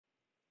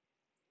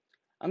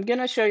I'm going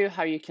to show you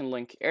how you can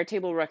link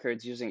Airtable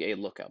records using a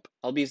lookup.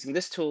 I'll be using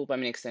this tool by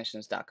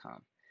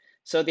manyextensions.com.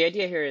 So the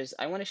idea here is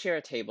I want to share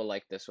a table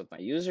like this with my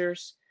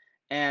users.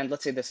 And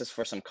let's say this is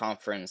for some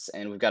conference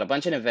and we've got a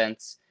bunch of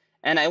events.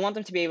 And I want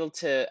them to be able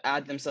to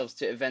add themselves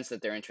to events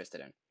that they're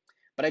interested in.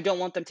 But I don't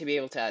want them to be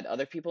able to add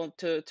other people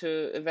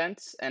to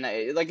events. And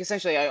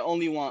essentially, I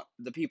only want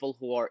the people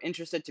who are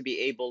interested to be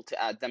able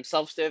to add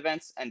themselves to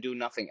events and do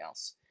nothing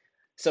else.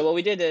 So what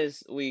we did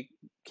is we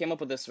came up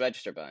with this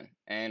register button,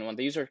 and when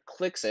the user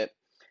clicks it,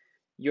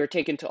 you're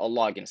taken to a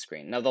login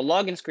screen. Now, the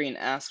login screen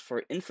asks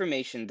for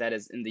information that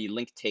is in the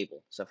link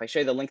table. So if I show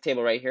you the link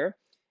table right here,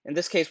 in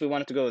this case, we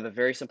wanted to go with a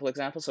very simple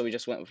example, so we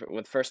just went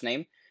with first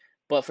name.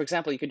 But for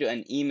example, you could do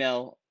an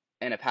email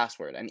and a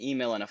password, an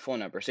email and a phone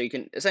number. So you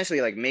can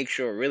essentially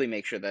really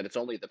make sure that it's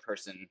only the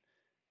person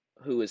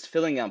who is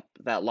filling up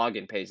that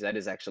login page that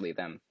is actually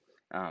them.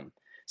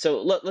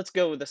 So let's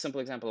go with a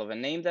simple example of a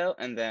name though,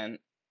 and then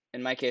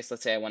in my case,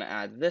 let's say I want to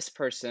add this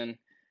person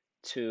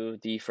to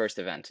the first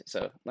event.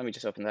 So let me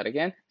just open that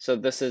again. So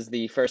this is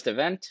the first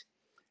event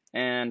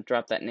and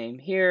drop that name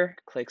here,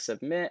 click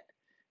submit.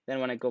 Then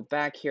when I go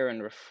back here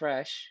and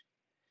refresh,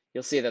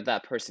 you'll see that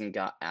that person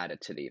got added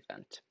to the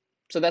event.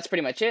 So that's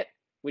pretty much it.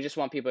 We just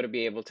want people to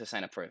be able to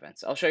sign up for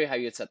events. I'll show you how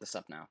you'd set this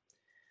up now.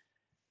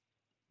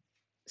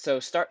 So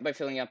start by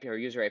filling up your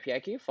user API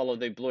key, follow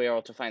the blue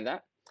arrow to find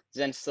that,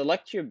 then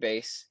select your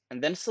base,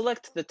 and then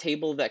select the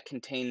table that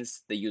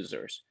contains the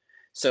users.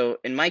 So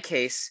in my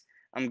case,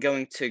 I'm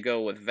going to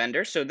go with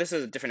vendor. So this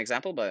is a different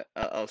example, but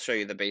I'll show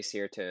you the base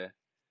here to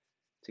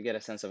get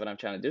a sense of what I'm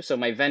trying to do. So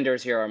my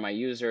vendors here are my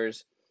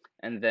users,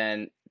 and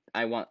then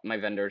I want my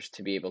vendors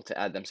to be able to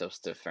add themselves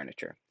to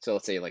furniture. So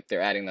let's say like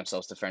they're adding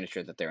themselves to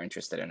furniture that they're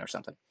interested in or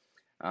something.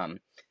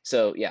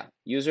 So yeah,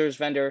 users,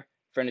 vendor,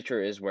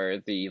 furniture is where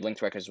the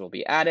linked records will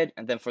be added.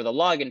 And then for the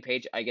login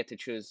page, I get to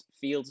choose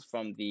fields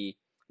from the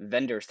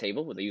vendors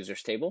table with the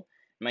users table.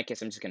 In my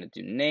case, I'm just going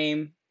to do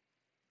name.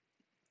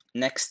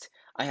 Next,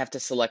 I have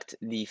to select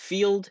the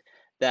field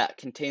that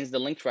contains the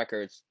linked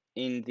records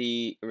in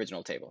the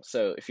original table.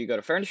 So if you go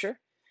to furniture,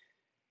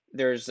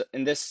 there's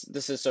in this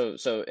is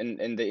so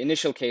in the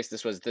initial case,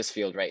 this was this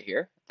field right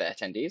here, the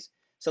attendees.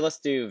 So let's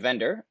do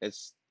vendor.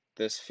 It's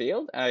this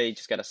field. I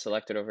just got to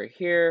select it over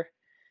here,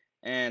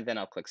 and then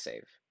I'll click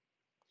save.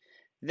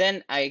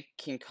 Then I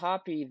can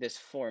copy this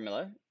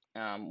formula.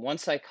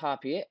 Once I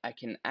copy it, I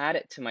can add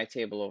it to my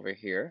table over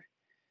here.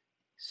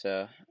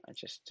 So I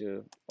just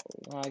do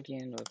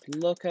login with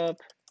lookup,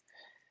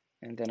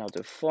 and then I'll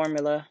do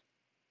formula,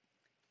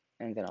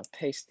 and then I'll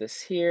paste this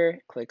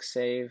here, click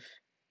save,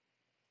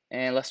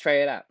 and let's try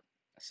it out.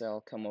 So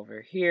I'll come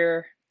over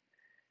here,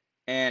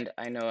 and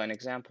I know an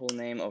example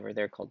name over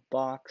there called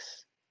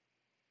box.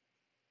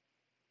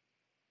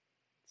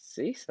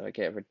 See, so I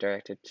get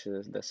redirected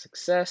to the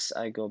success.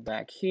 I go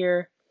back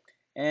here,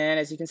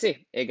 and as you can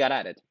see, it got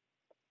added.